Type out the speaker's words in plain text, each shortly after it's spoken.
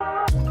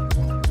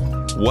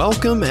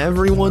Welcome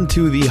everyone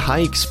to the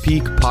Hikes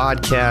Peak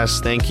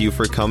podcast. Thank you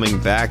for coming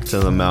back to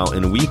the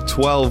mountain. Week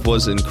 12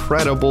 was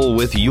incredible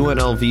with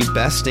UNLV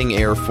besting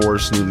Air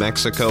Force, New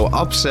Mexico,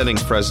 upsetting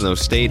Fresno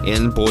State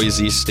and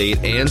Boise State,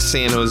 and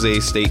San Jose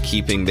State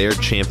keeping their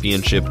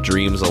championship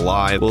dreams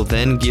alive. We'll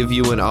then give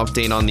you an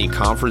update on the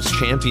conference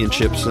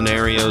championship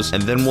scenarios,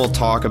 and then we'll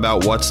talk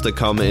about what's to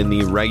come in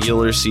the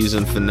regular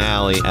season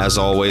finale. As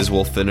always,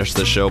 we'll finish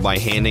the show by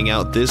handing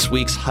out this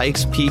week's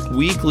Hikes Peak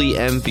Weekly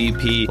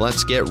MVP.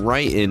 Let's get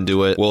right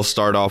into it. We'll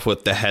start off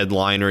with the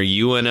headliner,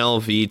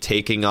 UNLV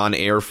taking on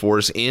Air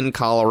Force in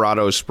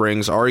Colorado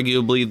Springs,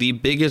 arguably the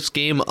biggest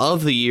game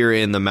of the year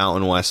in the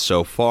Mountain West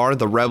so far.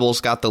 The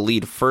Rebels got the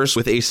lead first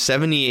with a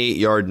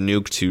 78-yard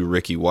nuke to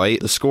Ricky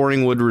White. The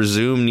scoring would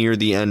resume near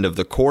the end of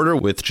the quarter,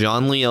 with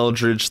John Lee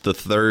Eldridge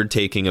III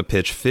taking a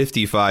pitch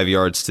 55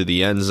 yards to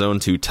the end zone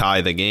to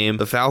tie the game.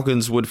 The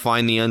Falcons would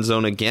find the end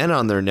zone again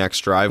on their next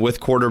drive, with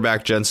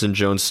quarterback Jensen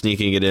Jones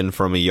sneaking it in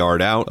from a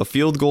yard out. A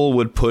field goal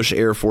would push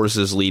Air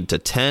Force's lead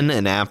to 10,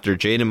 and after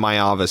Jaden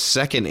Mayava's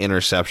second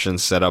interception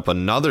set up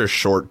another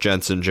short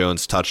Jensen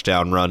Jones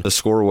touchdown run, the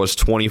score was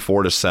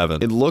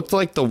 24-7. It looked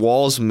like the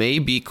walls may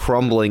be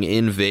crumbling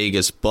in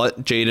Vegas,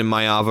 but Jaden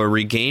Mayava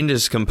regained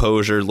his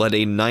composure, led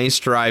a nice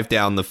drive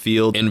down the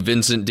field, and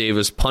Vincent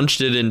Davis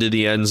punched it into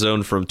the end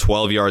zone from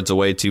 12 yards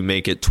away to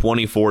make it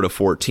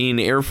 24-14.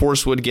 Air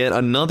Force would get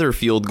another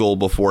field goal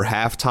before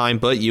halftime,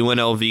 but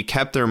UNLV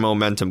kept their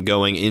momentum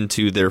going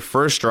into their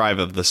first drive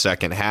of the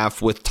second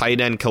half, with tight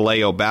end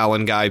Kaleo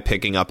Ballanguy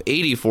picking up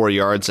 84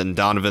 yards and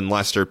Donovan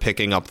Lester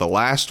picking up the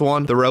last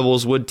one. The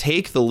Rebels would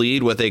take the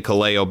lead with a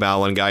Kaleo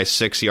Ballanguy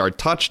 6-yard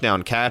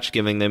touchdown catch,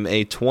 giving them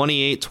a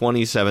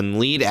 28-27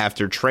 lead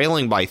after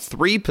trailing by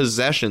 3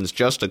 possessions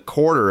just a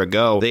quarter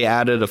ago. They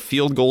added a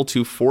field goal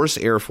to force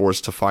Air Force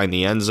to find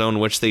the end zone,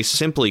 which they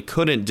simply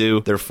couldn't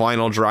do. Their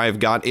final drive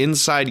got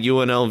inside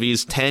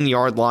UNLV's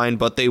 10-yard line,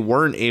 but they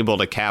weren't able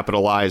to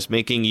capitalize,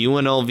 making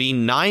UNLV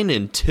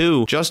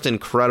 9-2. Just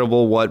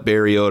incredible what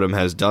Barry Odom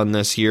has done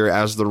this year,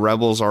 as the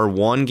Rebels are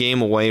one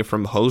game away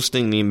from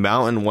hosting the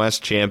Mountain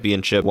West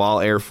Championship, while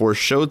Air Force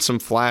showed some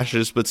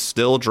flashes but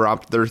still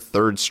dropped their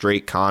third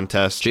straight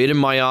contest. Jaden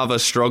Mayava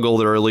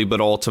struggled early but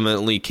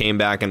ultimately came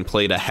back and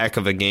played a heck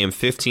of a game.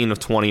 15 of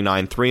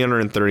 29,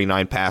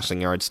 339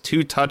 passing yards,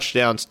 2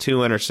 touchdowns, 2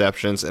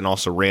 interceptions, and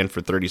also ran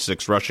for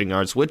 36 rushing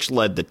yards, which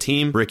led the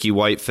team. Ricky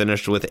White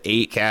finished with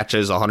 8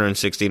 catches,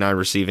 169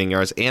 receiving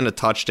yards, and a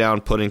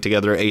touchdown, putting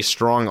together a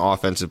strong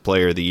Offensive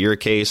Player of the Year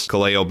case.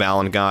 Kaleo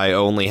Ballanguy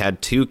only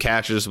had 2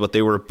 catches, but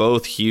they were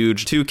both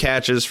huge. 2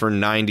 catches for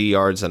 90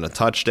 yards and a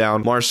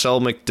touchdown.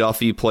 Marcel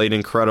McDuffie played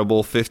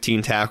incredible,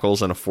 15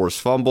 tackles and a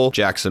forced fumble.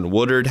 Jackson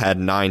Woodard had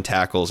 9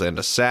 tackles and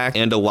a sack,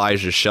 and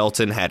Elijah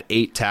Shelton had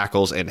 8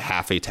 tackles and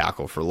half a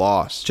tackle for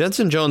loss.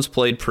 Jensen Jones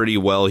played pretty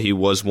well. He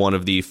was one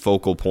of the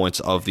focal points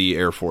of the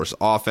Air Force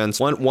offense.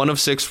 Went 1 of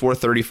 6 for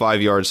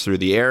 35 yards through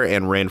the air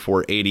and ran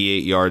for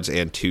 88 yards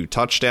and 2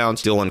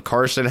 touchdowns. Dylan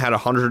Carson had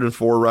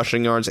 104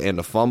 rushing yards and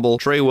a fumble.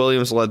 Trey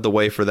Williams led the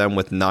way for them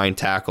with 9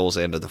 tackles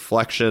and a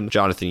deflection.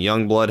 Jonathan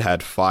Youngblood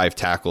had 5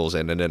 tackles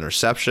and an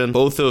interception.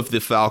 Both of the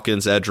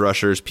Falcons' edge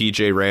rushers,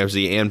 PJ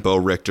Ramsey and Bo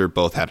Richter,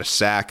 both had a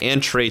sack,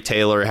 and Trey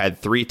Taylor had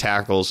 3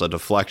 tackles, a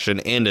deflection,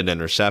 and an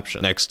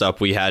interception. Next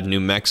up, we had New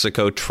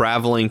Mexico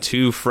traveling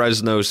to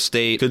Fresno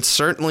State. Could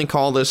certainly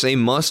call this a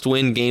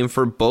must-win game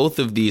for both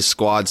of these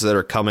squads that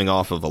are coming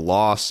off of a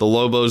loss. The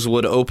Lobos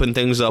would open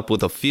things up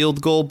with a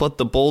field goal, but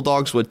the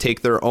Bulldogs would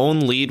take their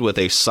own lead with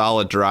a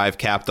solid drive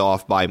capped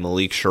off by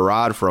Malik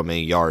Sherrod from a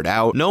yard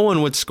out. No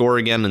one would score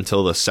again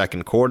until the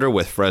second quarter,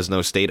 with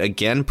Fresno State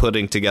again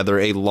putting together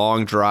a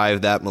long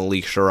drive that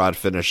Malik Sherrod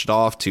finished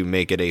off to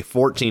make it a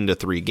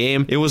 14-3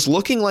 game. It was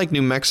looking like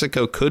New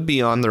Mexico could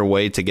be on their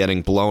way to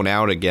getting blown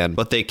out again,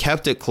 but they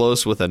kept it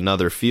close with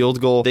another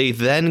field goal. They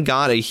then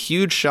got a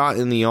huge shot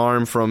in the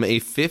arm from a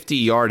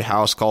 50-yard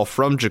house call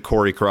from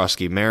Ja'Cory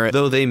Krosky-Merritt,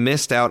 though they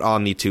missed out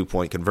on the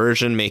 2-point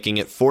conversion, making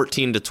it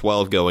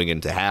 14-12 going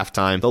into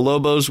halftime. The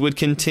Lobos would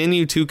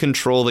continue to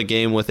control the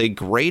game with a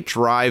great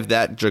drive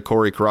that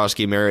Ja'Cory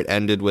Krosky-Merritt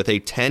ended with a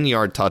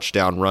 10-yard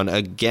touchdown run,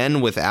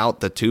 again without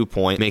the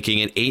 2-point, making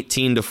it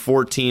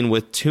 18-14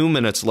 with 2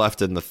 minutes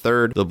left in the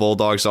third. The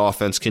Bulldogs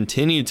offense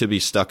continued to be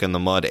stuck in the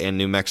mud, and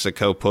New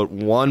Mexico put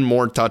one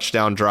more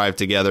touchdown drive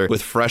together,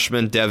 with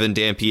freshman Devin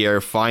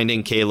Dampierre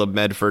finding Caleb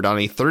Medford on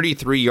a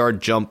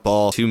 33-yard jump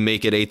ball to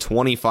make it a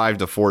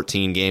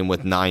 25-14 game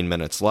with 9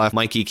 minutes left.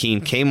 Mikey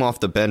Keene came off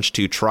the bench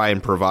to try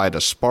and provide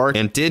a spark,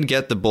 and did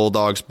get the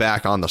Bulldogs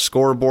back on the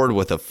scoreboard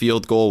with a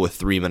field goal with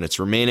 3 minutes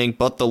remaining,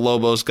 but the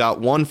Lobos got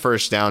 1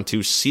 first down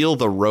to seal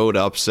the road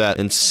upset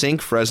and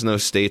sink Fresno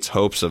State's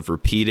hopes of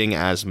repeating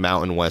as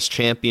Mountain West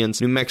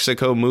champions. New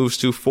Mexico moves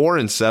to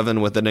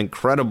 4-7 with an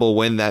incredible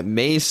win that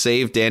may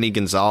save Danny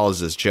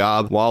Gonzalez's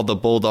job, while the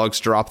Bulldogs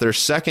drop their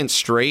second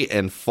straight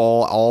and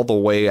fall all the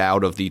way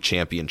out of the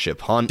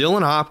championship hunt.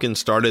 Dylan Hopkins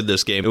started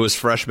this game. It was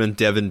freshman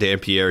Devin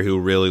Dampierre who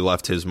really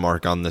left his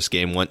mark on this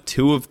game. Went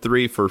 2 of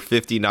 3 for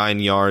 59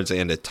 yards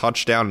and a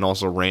touchdown, and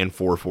also ran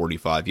for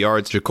 45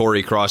 yards.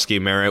 Ja'Cory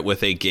Krosky-Merritt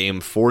with a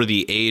game for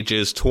the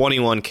ages,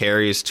 21 carries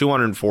carries,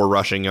 204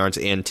 rushing yards,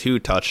 and 2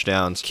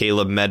 touchdowns.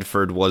 Caleb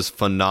Medford was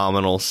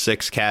phenomenal.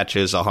 6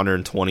 catches,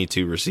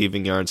 122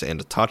 receiving yards,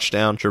 and a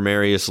touchdown.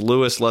 Jermarius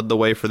Lewis led the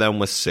way for them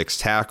with 6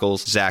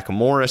 tackles. Zach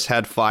Morris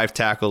had 5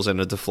 tackles and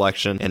a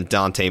deflection, and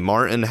Dante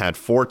Martin had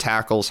 4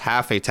 tackles,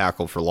 half a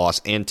tackle for loss,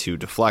 and 2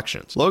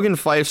 deflections. Logan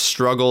Fife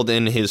struggled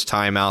in his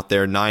time out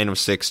there, 9 of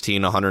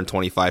 16,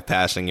 125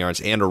 passing yards,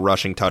 and a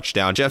rushing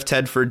touchdown. Jeff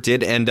Tedford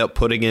did end up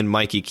putting in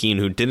Mikey Keene,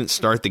 who didn't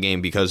start the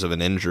game because of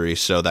an injury,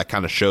 so that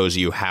kind of shows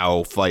you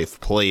how Fife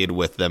played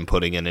with them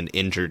putting in an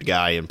injured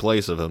guy in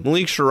place of him.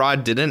 Malik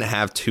Sherrod didn't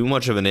have too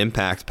much of an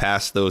impact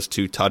past those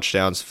 2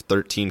 touchdowns,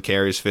 13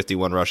 carries,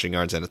 51 rushing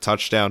yards, and a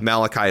touchdown.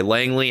 Malachi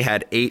Langley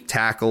had 8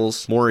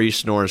 tackles.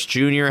 Maurice Norris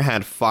Jr.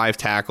 had 5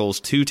 tackles,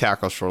 2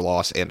 tackles for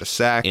loss, and a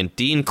sack. And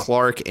Dean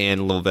Clark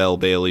and Lavelle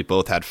Bailey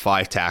both had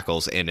 5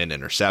 tackles and an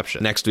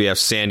interception. Next, we have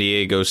San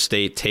Diego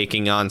State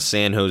taking on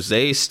San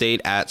Jose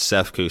State at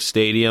Cefco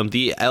Stadium.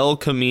 The El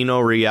Camino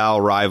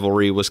Real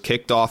rivalry was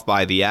kicked off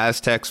by the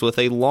Aztecs with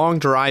a long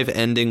drive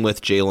ending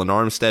with Jalen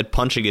Armstead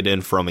punching it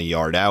in from a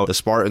yard out. The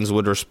Spartans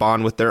would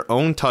respond with their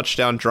own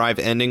touchdown drive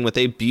ending with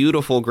a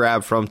beautiful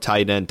grab from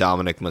tight end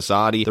Dominic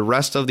Mazzotti. The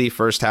rest of the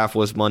first half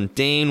was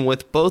mundane,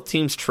 with both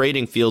teams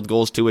trading field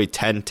goals to a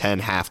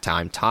 10-10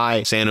 halftime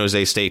tie. San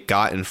Jose State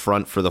got in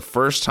front for the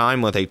first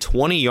time with a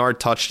 20-yard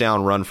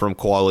touchdown run from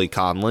Quali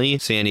Conley.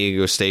 San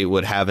Diego State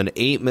would have an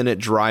 8-minute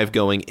drive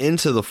going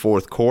into the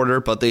fourth quarter,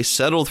 but they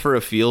settled for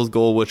a field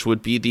goal, which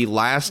would be the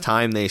last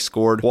time they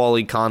scored.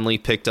 Quali Conley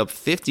picked up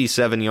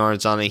 57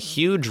 yards on a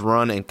huge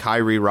run, and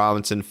Kyrie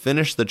Robinson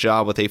finished the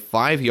job with a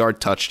 5-yard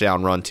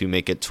touchdown run to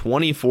make it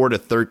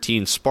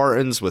 24-13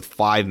 Spartans with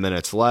 5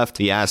 minutes left.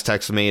 The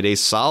Aztecs made a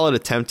solid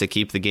attempt to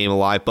keep the game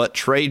alive, but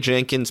Trey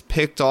Jenkins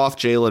picked off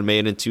Jalen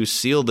Maiden to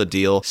seal the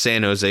deal.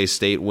 San Jose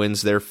State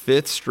wins their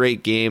 5th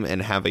straight game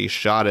and have a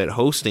shot at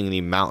hosting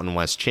the Mountain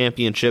West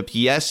Championship.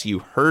 Yes, you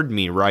heard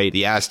me right.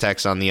 The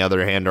Aztecs, on the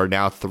other hand, are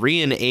now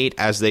 3-8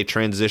 as they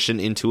transition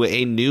into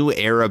a new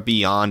era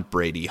beyond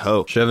Brady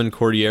Hoke. Chevin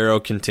Cordiero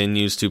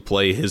continues to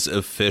play his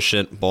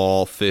efficient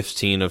ball,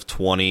 15 of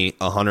 20,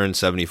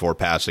 174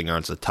 passing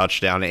yards, a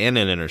touchdown, and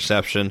an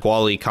interception.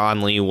 Quali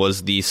Conley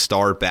was the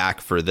star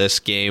back for this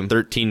game,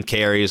 13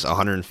 carries,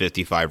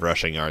 155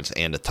 rushing yards,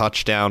 and a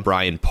touchdown.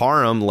 Brian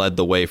Parham led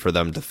the way for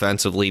them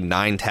defensively,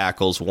 9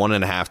 tackles,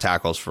 1.5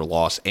 tackles for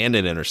loss, and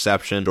an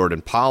interception.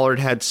 Jordan Pollard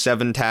had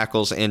 7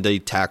 tackles and a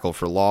tackle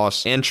for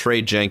loss, and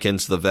Trey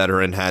Jenkins, the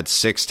veteran, had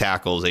 6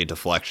 tackles, a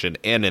deflection,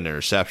 and an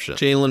interception.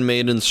 Jalen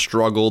Maiden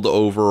struggled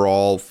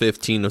overall,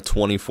 15 of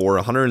 24,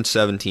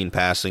 117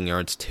 passing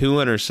yards, 2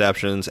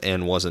 interceptions,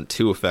 and wasn't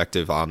too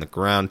effective on the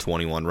ground,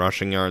 21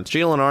 rushing yards.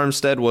 Jalen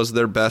Armstead was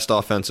their best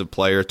offensive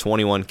player,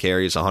 21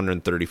 carries,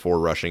 134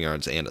 rushing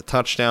yards, and a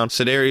touchdown.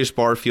 Sedarius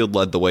Barfield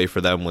led the way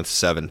for them with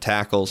 7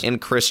 tackles,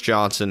 and Chris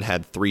Johnson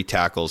had 3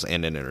 tackles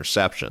and an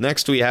interception.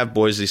 Next, we have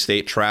Boise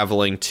State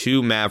traveling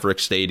to Maverick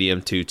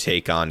Stadium to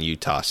take on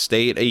Utah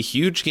State. A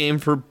huge game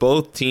for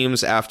both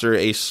teams. After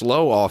a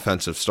slow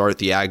offensive start,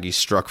 the Aggies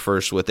struck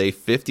first with a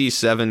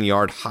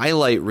 57-yard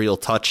highlight reel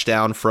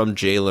touchdown from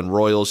Jalen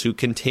Royals, who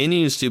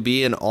continues to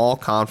be an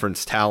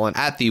all-conference talent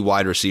at the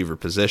wide receiver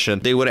position.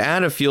 They would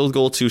add a field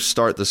goal to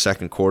start the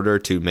second quarter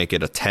to make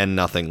it a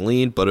 10-0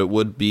 lead, but it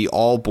would be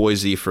all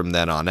Boise from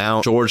then on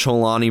out. George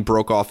Holani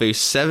broke off a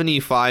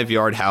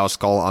 75-yard house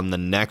call on the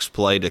next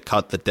play to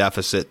cut the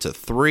deficit to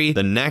 3.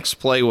 The next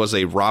play was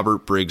a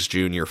Robert Briggs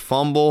Jr.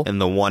 fumble, and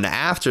the one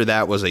after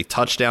that was a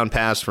touchdown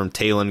pass from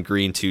Talon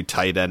Green to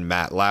tight end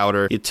Matt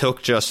Lauder. It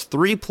took just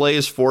 3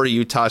 plays for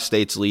Utah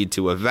State's lead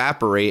to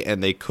evaporate,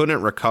 and they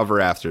couldn't recover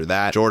after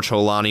that. George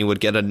Holani would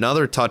get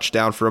another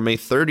touchdown from a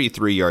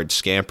 33-yard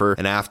scamper,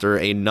 and after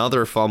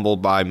another fumble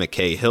by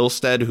McKay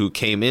Hillstead, who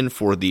came in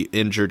for the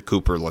injured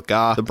Cooper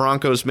Laga, the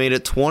Broncos made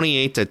it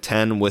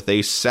 28-10 with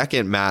a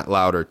second Matt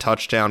Lauder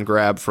touchdown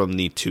grab from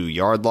the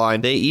 2-yard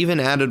line. They even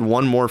added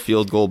one more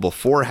field goal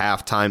before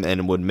halftime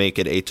and would make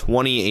it a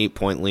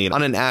 28-point lead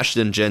on an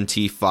Ashton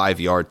Genty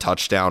 5-yard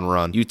touchdown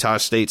run. Utah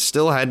State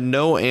still had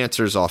no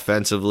answers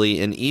offensively,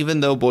 and even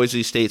though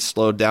Boise State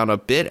slowed down a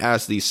bit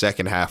as the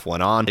second half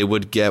went on, they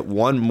would get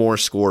one more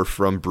score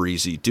from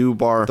Breezy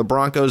Dubar. The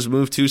Broncos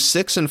moved to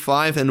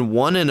 6-5 and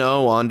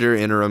 1-0 under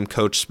interim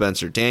coach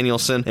Spencer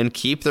Danielson and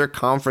keep their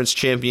conference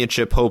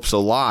championship hopes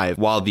alive,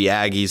 while the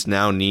Aggies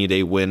now need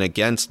a win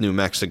against New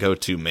Mexico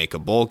to make a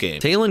bowl game.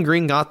 Talon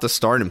Green got the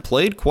start and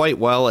played quite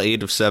well,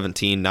 8 of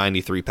 17,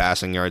 93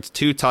 passing yards,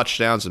 2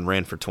 touchdowns, and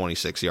ran for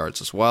 26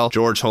 yards as well.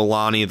 George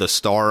Holani, the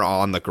star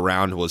on the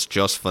ground, was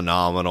just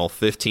phenomenal.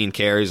 15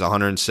 carries,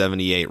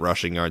 178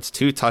 rushing yards,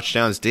 2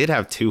 touchdowns, did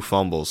have 2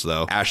 fumbles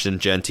though. Ashton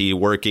Genty,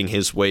 working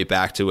his way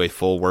back to a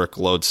full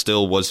workload,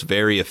 still was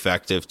very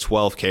effective.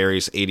 12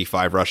 carries,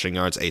 85 rushing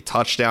yards, a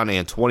touchdown,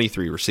 and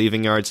 23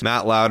 receiving yards.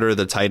 Matt Lauder,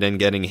 the tight end,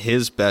 getting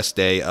his best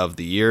day of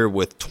the year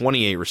with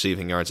 28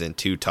 receiving yards and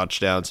 2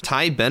 touchdowns.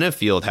 Ty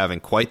Benefield having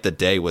quite the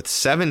day with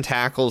 7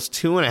 tackles,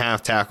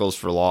 2.5 tackles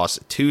for loss,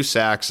 2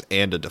 sacks,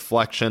 and a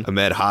deflection.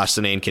 Ahmed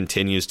Hassanein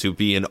continues to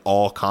be an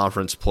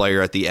all-conference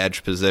player at the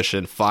edge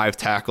position, 5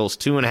 tackles,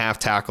 2.5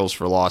 tackles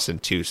for loss,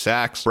 and 2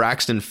 sacks.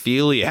 Braxton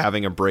Feely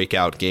having a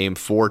breakout game,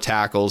 4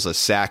 tackles, a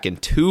sack,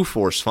 and 2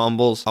 forced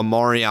fumbles.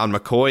 Amarion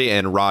McCoy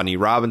and Rodney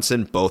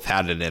Robinson both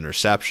had an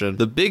interception.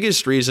 The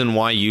biggest reason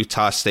why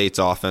Utah State's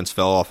offense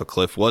fell off a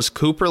cliff was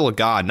Cooper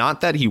Legas.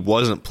 Not that he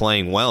wasn't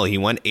playing well. He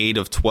went 8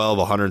 of 12,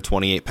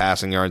 128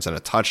 passing yards and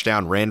a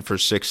touchdown, ran for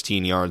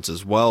 16 yards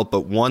as well,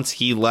 but once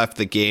he left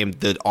the game,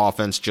 the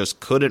offense just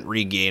couldn't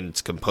regain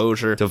its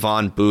composure.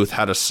 Devon Booth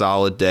had a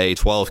solid day,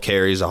 12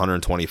 carries,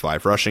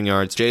 125 rushing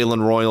yards.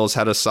 Jalen Royals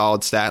had a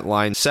solid stat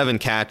line, 7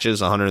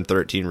 catches,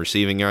 113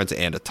 receiving yards,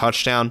 and a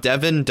touchdown.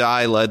 Devin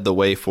Dye led the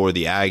way for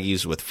the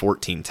Aggies with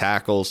 14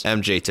 tackles.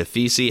 MJ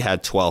Tafisi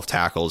had 12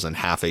 tackles and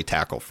half a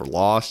tackle for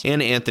loss,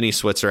 and Anthony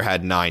Switzer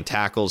had 9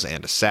 tackles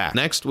and a sack.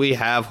 Next, we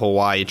have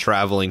Hawaii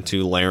traveling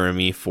to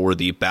Laramie for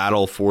the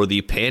battle for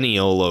the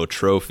Paniolo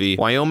Trophy.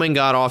 Wyoming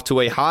got off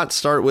to a hot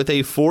start with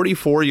a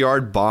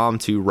 44-yard bomb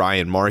to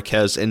Ryan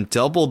Marquez and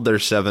doubled their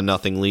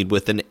 7-0 lead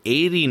with an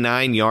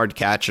 89-yard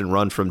catch and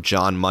run from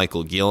John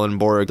Michael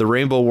Gielenborg. The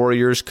Rainbow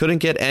Warriors couldn't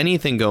get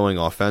anything going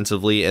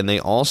offensively, and they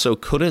also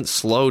couldn't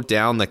slow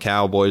down the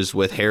Cowboys,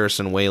 with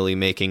Harrison Whaley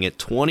making it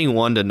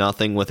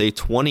 21-0 with a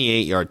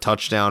 28-yard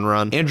touchdown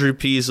run. Andrew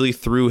Peasley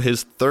threw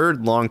his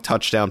 3rd long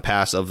touchdown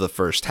pass of the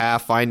first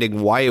half,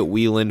 finding Wyatt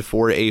Wheeland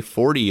for a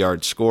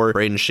 40-yard score.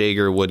 Braden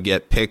Shager would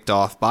get picked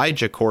off by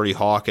Ja'Cory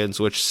Hawkins,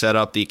 which set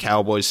up the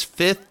Cowboys'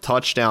 5th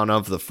touchdown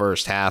of the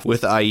first half,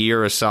 with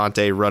Ayer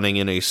Asante running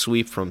in a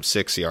sweep from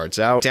 6 yards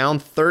out. Down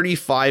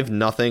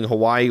 35-0,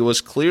 Hawaii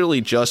was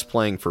clearly just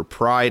playing for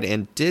pride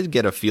and did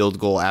get a field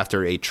goal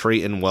after a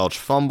Trayton Welch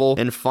fumble,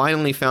 and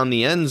finally found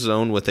the end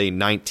zone with a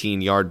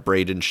 19-yard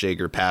Braden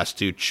Shager pass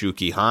to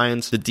Chucky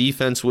Hines. The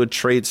defense would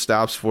trade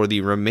stops for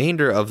the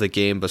remainder of the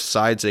game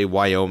besides a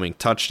Wyoming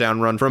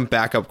touchdown run from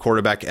backup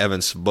quarterback Evan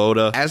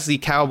Svoboda, as the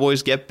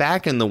Cowboys get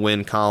back in the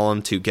win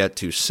column to get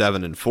to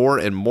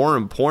 7-4 and more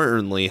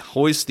importantly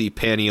hoist the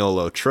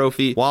Paniolo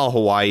Trophy, while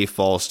Hawaii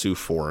falls to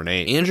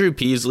 4-8. Andrew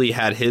Peasley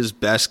had his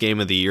best game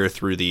of the year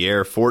through the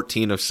air,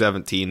 14 of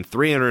 17,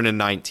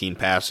 319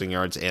 passing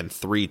yards and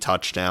 3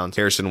 touchdowns.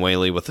 Harrison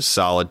Whaley with a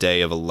solid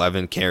day of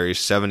 11 carries,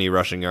 70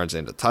 rushing yards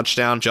and a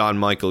touchdown. John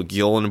Michael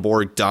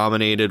Gielenborg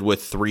dominated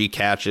with 3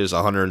 catches,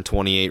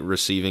 128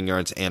 receiving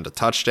yards and a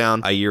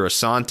touchdown. Ayer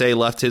Asante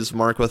left his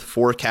mark with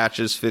 4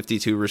 catches,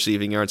 52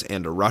 receiving yards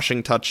and a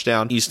rushing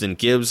touchdown. Easton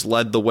Gibbs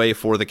led the way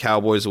for the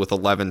Cowboys with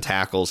 11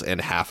 tackles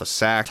and half a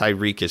sack.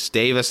 Tyrekus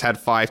Davis had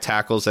 5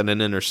 tackles and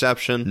an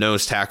interception.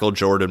 Nose tackle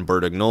Jordan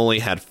Bertagnoli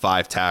had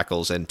 5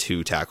 tackles and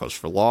 2 tackles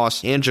for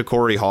loss. And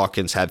Ja'Cory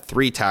Hawkins had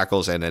 3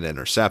 tackles and an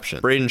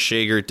interception. Braden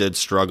Shager did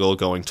struggle,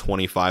 going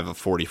 25 of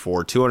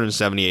 44,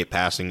 278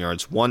 passing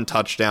yards, 1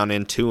 touchdown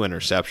and 2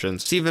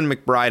 interceptions. Stephen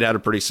McBride had a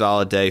pretty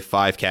solid day,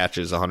 5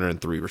 catches,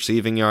 103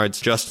 receiving yards.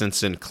 Justin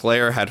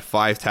Sinclair had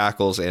 5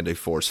 tackles and a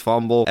forced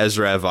fumble.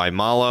 Ezra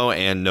Vaimalo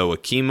and Noah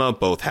Kima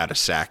both had a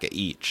sack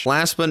each.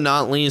 Last but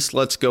not least,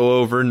 let's go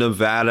over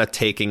Nevada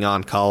taking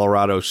on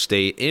Colorado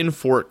State in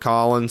Fort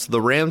Collins.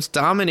 The Rams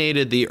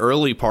dominated the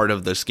early part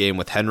of this game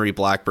with Henry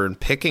Blackburn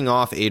picking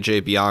off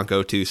AJ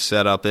Bianco to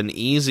set up an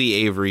easy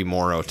Avery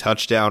Morrow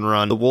touchdown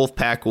run. The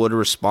Wolfpack would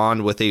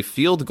respond with a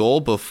field goal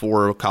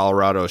before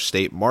Colorado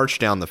State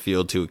marched down the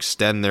field to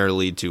extend their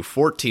lead to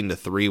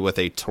 14-3 with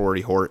a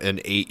Torrey Horton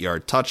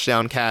 8-yard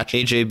touchdown catch.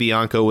 AJ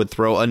Bianco would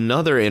throw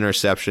another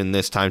interception,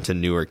 this time to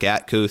Newark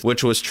Gatkuth,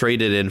 which was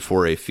traded in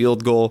for a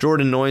field goal.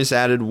 Jordan Noyes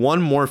added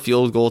one more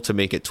field goal to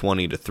make it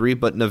 20-3,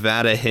 but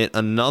Nevada hit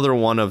another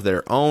one of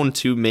their own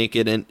to make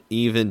it an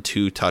even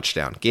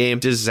 2-touchdown game.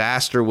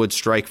 Disaster would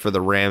strike for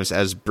the Rams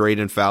as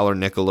Braden Fowler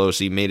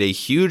Nicolosi made a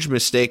huge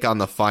mistake on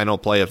the final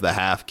play of the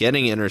half,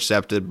 getting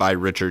intercepted by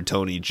Richard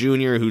Toney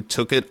Jr., who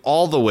took it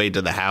all the way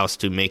to the house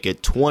to make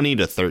it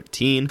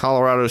 20-13.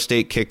 Colorado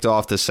State kicked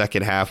off the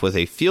second half with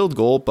a field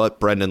goal, but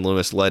Brendan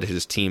Lewis led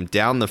his team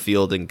down the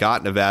field and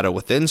got Nevada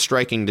within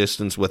striking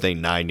distance with a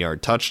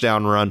 9-yard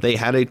touchdown run. They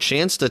had a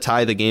chance to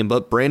tie the game,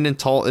 but Brandon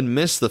Talton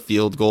missed the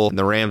field goal, and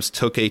the Rams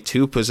took a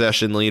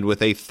 2-possession lead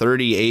with a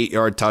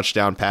 38-yard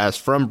touchdown pass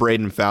from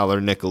Braden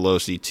Fowler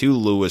Nicolosi to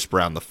Lewis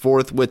Brown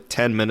IV with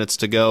 10 minutes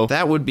to go.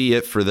 That would be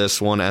it for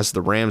this one, as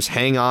the Rams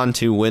hang on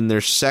to win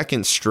their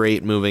second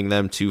straight, moving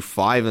them to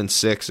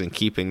 5-6 and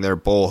keeping their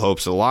bowl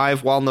hopes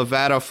alive, while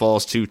Nevada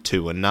falls to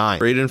 2-9.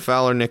 Braden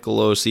Fowler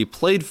Nicolosi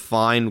played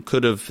fine,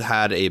 could have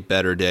had a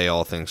better day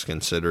all things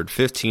considered.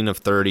 15 of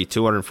 30,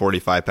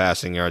 245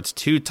 passing yards,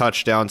 2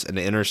 touchdowns, an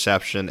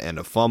interception, and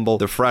a fumble.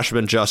 The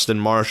freshman Justin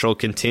Marshall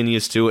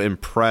continues to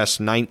impress,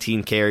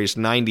 19 carries,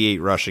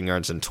 98 rushing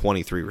yards, and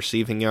 23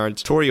 receiving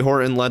yards. Torrey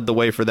Horton led the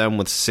way for them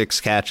with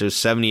 6 catches,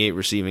 78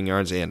 receiving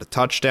yards, and a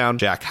touchdown.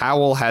 Jack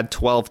Howell had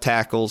 12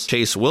 tackles.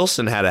 Chase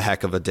Wilson had a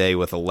heck of a day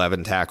with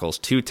 11 tackles,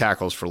 2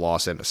 tackles for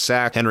loss, and a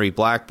sack. Henry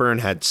Blackburn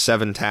had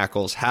 7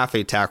 tackles, half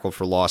a tackle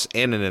for loss,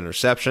 and an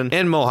interception.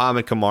 And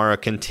Mohamed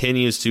Kamara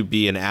continues to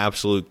be an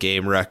absolute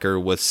game wrecker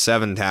with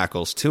 7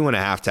 tackles,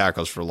 2.5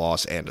 tackles for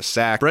loss, and a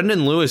sack.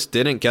 Brendan Lewis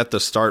didn't get the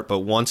start, but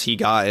once he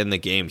got in the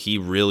game, he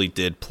really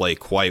did play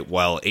quite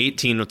well.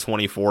 18 of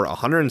 24,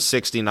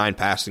 169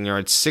 passing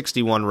yards,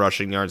 61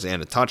 rushing yards,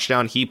 and a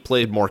touchdown. He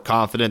played more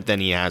confident than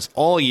he has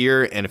all year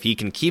year, and if he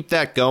can keep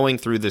that going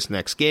through this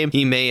next game,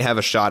 he may have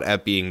a shot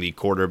at being the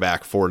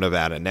quarterback for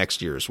Nevada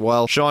next year as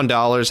well. Sean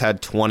Dollars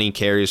had 20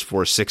 carries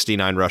for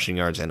 69 rushing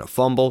yards and a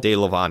fumble.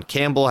 DeLavon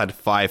Campbell had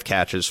 5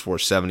 catches for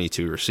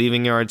 72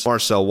 receiving yards.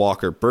 Marcel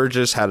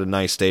Walker-Burgess had a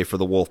nice day for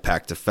the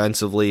Wolfpack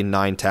defensively,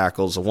 9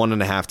 tackles,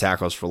 1.5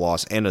 tackles for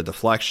loss, and a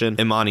deflection.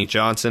 Imani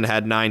Johnson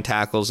had 9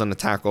 tackles and a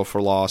tackle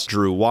for loss.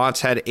 Drew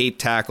Watts had 8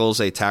 tackles,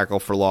 a tackle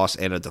for loss,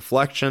 and a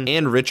deflection.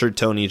 And Richard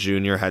Toney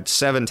Jr. had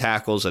 7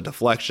 tackles, a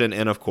deflection,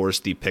 and of course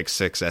the pick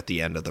 6 at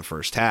the end of the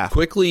first half.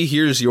 Quickly,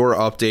 here's your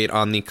update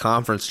on the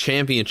conference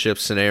championship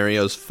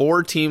scenarios.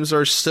 4 teams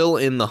are still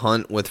in the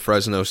hunt, with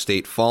Fresno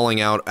State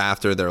falling out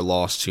after their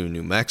loss to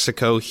New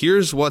Mexico.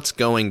 Here's what's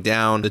going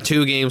down. The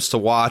 2 games to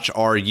watch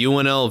are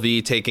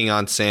UNLV taking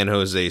on San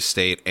Jose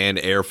State and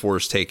Air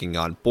Force taking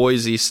on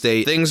Boise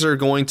State. Things are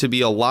going to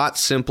be a lot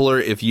simpler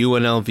if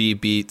UNLV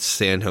beats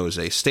San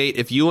Jose State.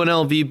 If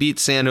UNLV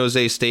beats San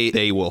Jose State,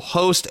 they will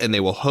host, and they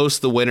will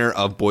host the winner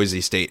of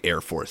Boise State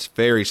Air Force.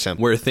 Very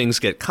simple. Where things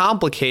get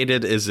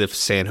complicated is if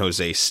San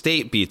Jose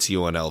State beats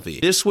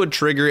UNLV. This would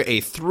trigger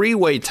a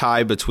 3-way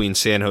tie between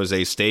San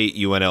Jose State,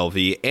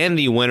 UNLV, and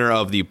the winner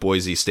of the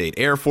Boise State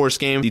Air Force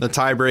game. The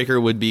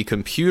tiebreaker would be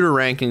computer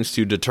rankings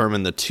to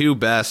determine the 2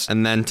 best,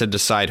 and then to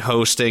decide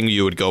hosting,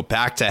 you would go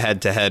back to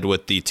head-to-head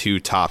with the 2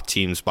 top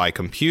teams by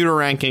computer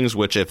rankings,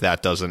 which if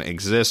that doesn't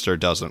exist or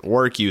doesn't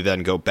work, you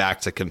then go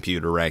back to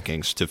computer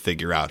rankings to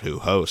figure out who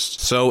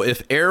hosts. So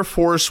if Air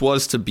Force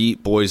was to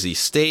beat Boise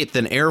State,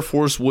 then Air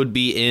Force would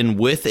be in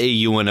with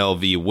a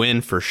UNLV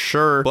win for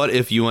sure, but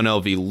if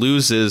UNLV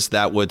loses,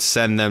 that would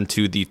send them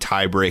to the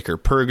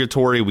tiebreaker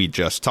purgatory we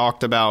just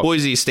talked about.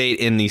 Boise State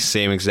in the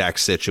same exact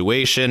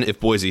situation. If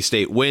Boise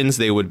State wins,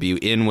 they would be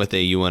in with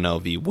a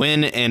UNLV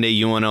win, and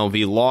a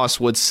UNLV loss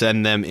would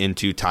send them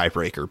into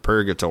tiebreaker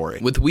purgatory.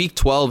 With week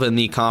 12 and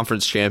the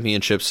conference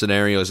championship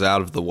scenarios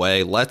out of the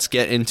way, let's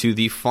get into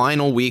the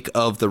final week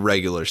of the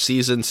regular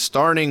season,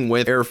 starting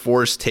with Air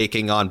Force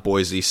taking on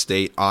Boise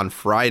State on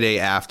Friday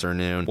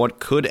afternoon. What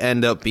could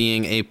end up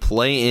being a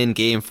play-in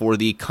game for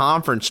the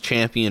conference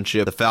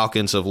championship. The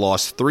Falcons have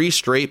lost 3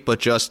 straight, but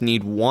just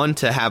need 1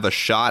 to have a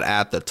shot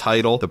at the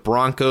title. The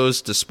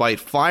Broncos, despite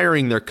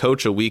firing their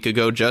coach a week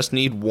ago, just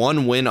need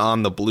 1 win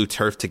on the blue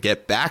turf to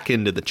get back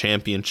into the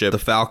championship. The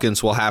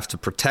Falcons will have to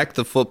protect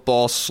the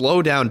football,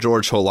 slow down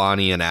George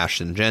Holani and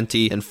Ashton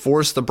Genty, and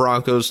force the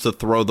Broncos to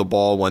throw the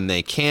ball when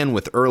they can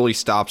with early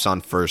stops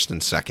on 1st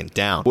and 2nd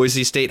down.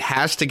 Boise State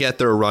has to get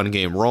their run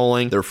game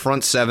rolling, their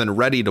front 7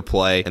 ready to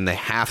play, and they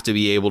have to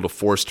be able to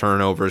force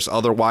turnovers,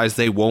 otherwise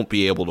they won't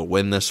be able to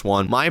win this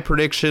one. My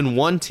prediction,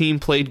 1 team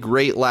played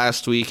great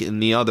last week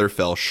and the other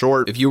fell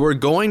short. If you were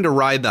going to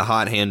ride the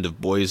hot hand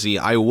of Boise,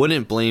 I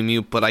wouldn't blame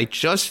you, but I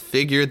just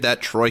figured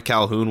that Troy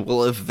Calhoun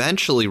will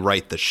eventually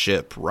right the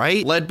ship,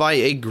 right? Led by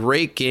a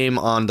great game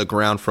on the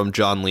ground from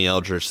John Lee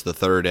Eldridge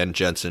III and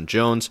Jensen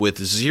Jones.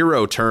 With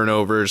 0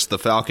 turnovers, the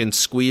Falcons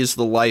squeezed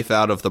the life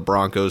out of the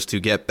Broncos to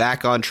get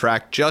back on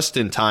track just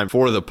in time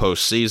for the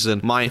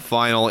postseason. My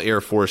final,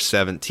 Air Force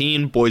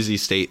 17, Boise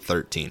State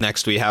 13.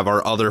 Next, we have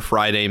our other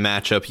Friday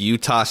matchup,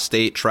 Utah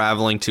State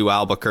traveling to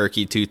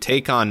Albuquerque to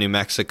take on New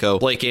Mexico.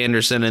 Blake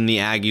Anderson and the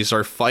Aggies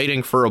are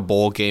fighting for a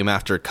bowl game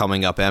after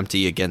coming up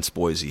empty against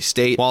Boise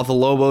State, while the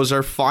Lobos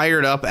are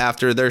fired up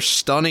after their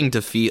stunning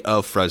defeat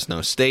of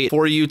Fresno State.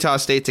 For Utah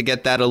State to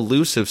get that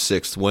elusive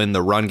 6th win,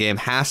 the run game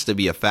has to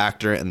be a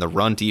factor, and the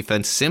run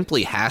defense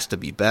simply has to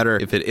be better.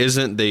 If it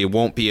isn't, they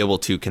won't be able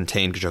to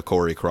contain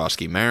Ja'Cory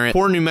Krosky-Merritt.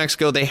 For New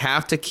Mexico, they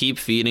have to keep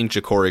feeding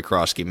Ja'Cory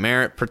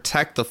Krosky-Merritt,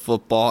 protect the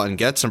football, and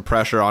get some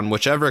pressure on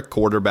whichever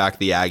quarterback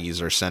the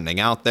Aggies are sending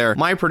out there.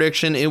 My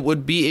prediction, it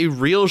would be a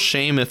real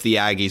shame if the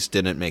Aggies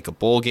didn't make a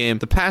bowl game.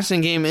 The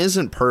passing game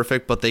isn't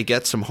perfect, but they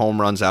get some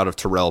home runs out of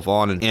Terrell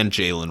Vaughn and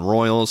Jalen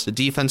Royals. The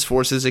defense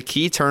forces a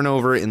key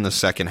turnover in the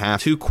second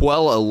half to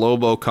quell a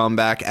Lobo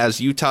comeback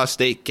as Utah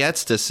State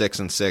gets to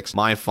 6-6.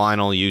 My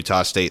final,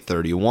 Utah State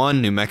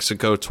 31, New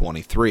Mexico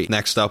 23.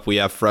 Next up, we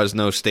have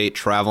Fresno State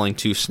traveling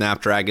to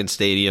Snapdragon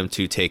Stadium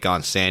to take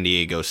on San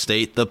Diego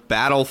State. The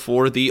battle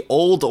for the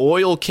old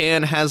oil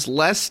can has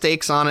less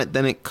stakes on it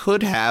than it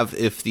could have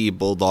if the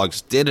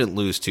Bulldogs didn't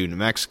lose to New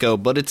Mexico,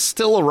 but it's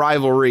still a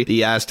rivalry.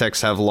 The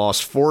Aztecs have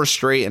lost 4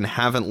 straight and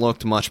haven't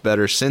looked much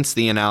better since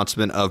the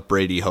announcement of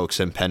Brady Hoke's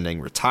impending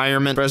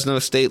retirement. Fresno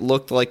State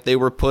looked like they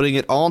were putting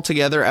it all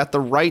together at the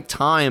right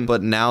time,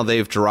 but now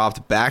they've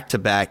dropped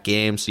back-to-back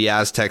games. The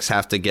Aztecs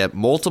have to get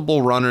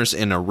multiple runners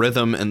in a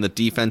rhythm, and the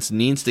defense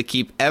needs to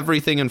keep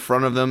everything in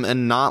front of them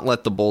and not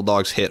let the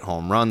Bulldogs hit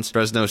home runs.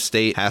 Fresno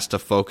State has to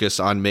focus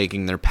on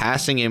making their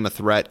passing game a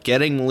threat,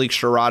 getting Malik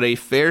Sherrod a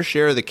fair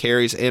share of the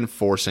carries, and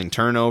forcing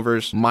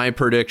turnovers. My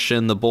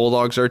prediction, the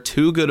Bulldogs are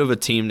too good of a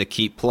team to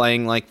keep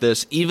playing like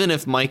this. Even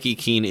if Mikey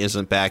Keene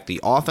isn't back, the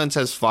offense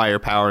has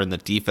firepower and the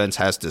defense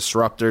has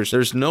disruptors.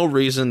 There's no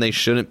reason they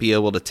shouldn't be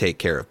able to take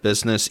care of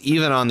business,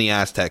 even on the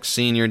Aztecs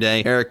senior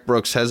day. Eric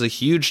Brooks has a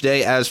huge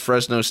day as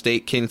Fresno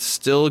State can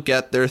still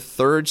get their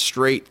 3rd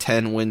straight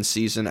 10-win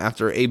season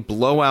after a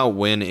blowout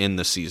win in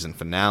the season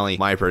finale.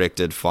 My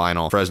predicted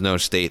final, Fresno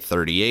State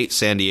 38,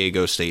 San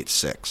Diego State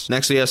 6.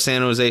 Next, we have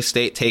San Jose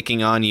State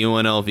taking on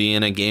UNLV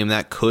in a game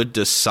that could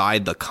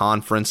decide the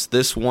conference.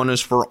 This one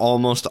is for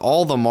almost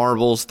all the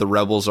marbles. The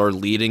Rebels are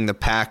leading the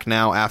pack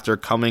now after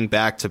coming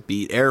back to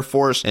beat Air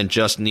Force and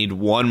just need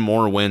one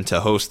more win to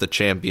host the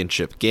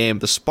championship game.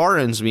 The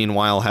Spartans,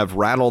 meanwhile, have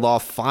rattled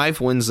off 5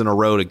 wins in a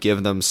row to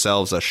give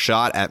themselves a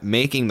shot at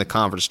making the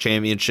conference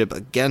championship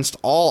against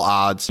all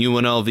odds.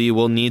 UNLV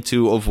will need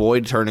to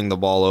avoid turning the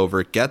ball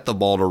over, get the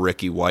ball to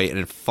Ricky White,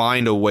 and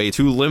find a way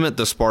to limit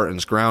the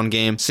Spartans' ground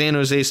game. San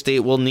Jose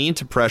State will need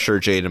to pressure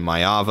Jaden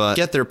Mayava,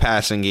 get their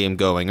passing game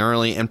going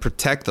early, and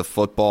protect the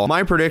football.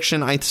 My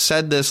prediction, I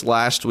said this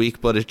last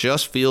week, but it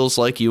just feels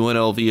like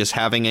UNLV is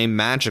having a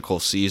magical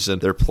season.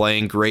 They're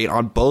playing great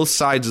on both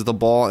sides of the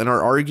ball and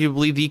are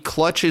arguably the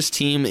clutchest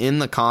team in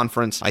the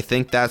conference. I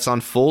think that's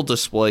on full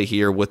display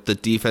here, with the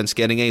defense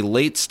getting a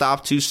late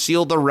stop to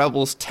seal the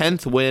Rebels'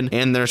 10th win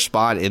and their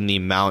spot in the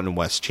Mountain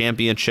West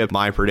Championship.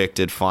 My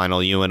predicted final,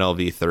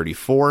 UNLV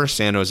 34,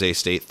 San Jose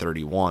State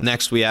 31.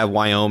 Next, we have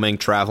Wyoming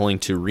traveling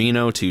to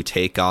Reno to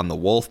take on the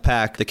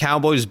Wolfpack. The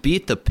Cowboys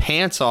beat the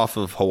pants off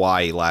of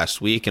Hawaii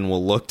last week and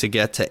will look to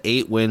get to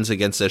 8 wins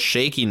against a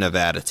shaky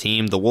Nevada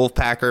team. The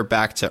Wolfpack are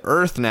back to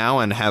earth now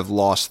and have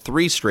lost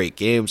 3 straight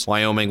games.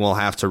 Wyoming will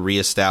have to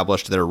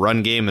reestablish their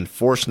run game and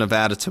force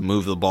Nevada to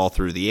move the ball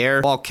through the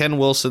air, while Ken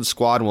Wilson's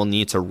squad will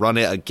need to run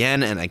it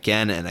again and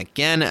again and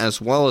again,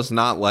 as well as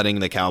not letting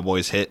the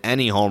Cowboys hit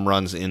any home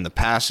runs in the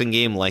passing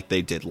game like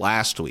they did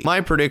last week.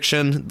 My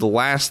prediction, the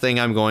last thing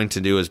I'm going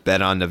to do is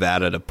bet on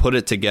Nevada to put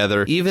it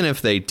together. Even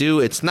if they do,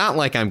 it's not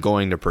like I'm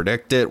going to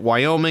predict it.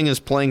 Wyoming is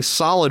playing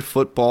solid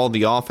football.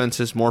 The offense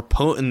is more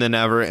potent than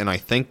ever, and I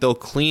think they'll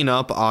clean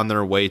up on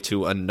their way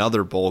to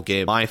another bowl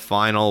game. My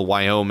final,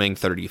 Wyoming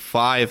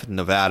 35,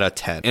 Nevada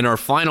 10. In our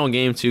final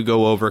game to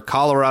go over,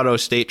 Colorado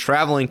State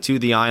traveling to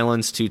the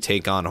islands to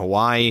take on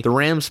Hawaii. The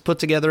Rams put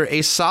together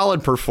a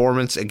solid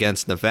performance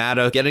against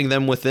Nevada, getting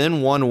them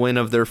within 1 win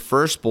of their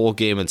first bowl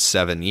game in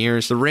 7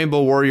 years. The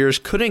Rainbow Warriors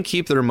couldn't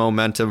keep their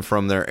momentum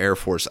from their Air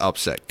Force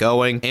upset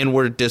going and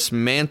were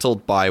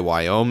dismantled by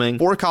Wyoming.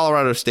 For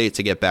Colorado State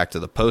to get back to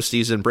the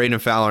postseason, Braden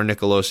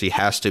Fowler-Nicolosi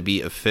has to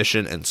be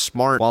efficient and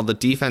smart, while the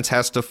defense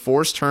has to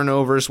force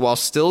turnovers while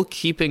still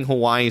keeping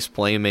Hawaii's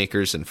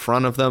playmakers in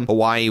front of them.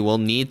 Hawaii will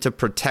need to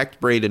protect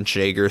Braden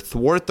Shager,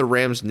 thwart the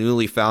Rams'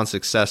 newly found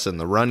success in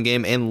the run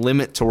game, and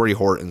limit Torrey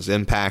Horton's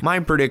impact. My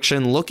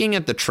prediction, looking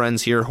at the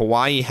trends here,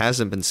 Hawaii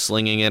hasn't been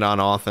slinging it on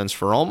offense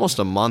for almost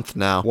a month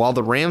now. While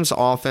the Rams'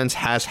 offense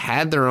has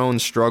had their own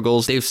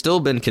struggles, they've still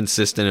been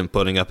consistent in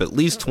putting up at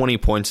least 20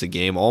 points a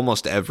game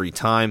almost every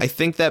time. I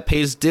think that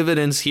pays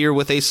dividends here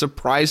with a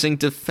surprising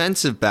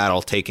defensive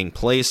battle taking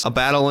place, a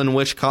battle in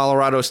which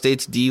Colorado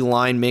State's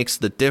D-line makes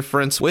the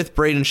difference, with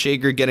Braden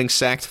Shager getting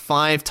sacked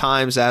 5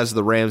 times as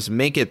the Rams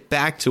make it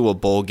back to a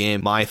bowl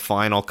game. My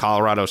final,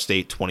 Colorado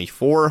State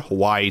 24,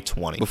 Hawaii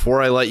 20.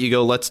 Before I let you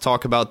go, let's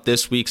talk about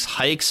this week's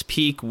Hikes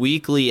Peak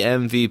Weekly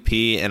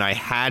MVP, and I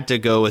had to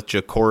go with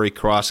Ja'Cory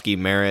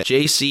Krosky-Merritt.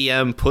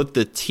 JCM put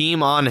the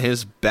team on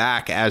his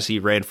back as he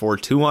ran for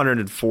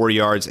 204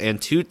 yards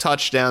and 2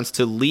 touchdowns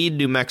to lead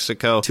New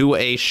Mexico to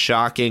a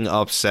shocking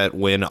upset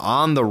win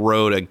on the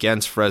road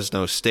against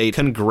Fresno State.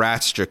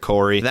 Congrats,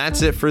 Ja'Cory.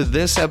 That's it for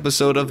this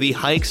episode of the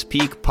Hikes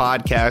Peak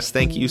podcast.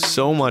 Thank you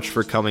so much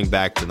for coming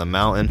back to the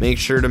mountain. Make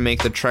sure to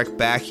make the trek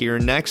back here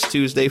next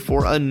Tuesday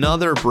for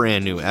another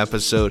brand new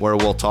episode where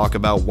we'll talk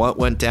about what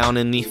went down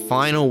in the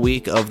final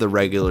week of the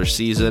regular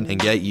season and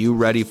get you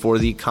ready for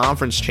the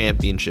conference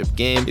championship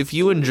game. If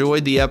you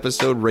enjoyed the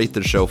episode, rate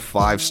the show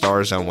 5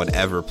 stars on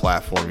whatever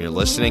platform you're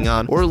listening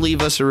on, or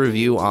leave us a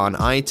review on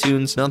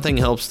iTunes. Nothing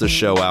helps the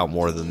show out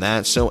more than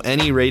that, so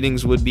any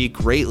ratings would be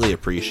greatly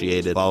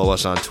appreciated. Follow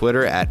us on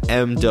Twitter at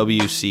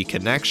MWC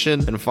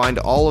Connection and find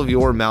all of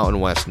your Mountain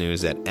West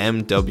news at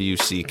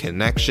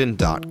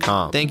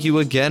MWCconnection.com. Thank you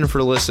again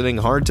for listening.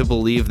 Hard to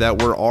believe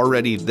that we're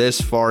already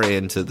this far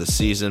into the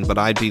season, but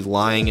I'd be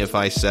lying if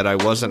I said I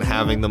wasn't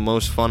having the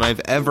most fun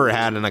I've ever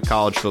had in a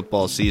college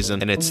football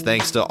season, and it's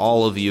thanks to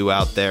all of you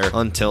out there.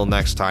 Until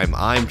next time,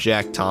 I'm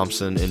Jack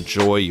Thompson.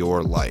 Enjoy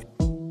your light.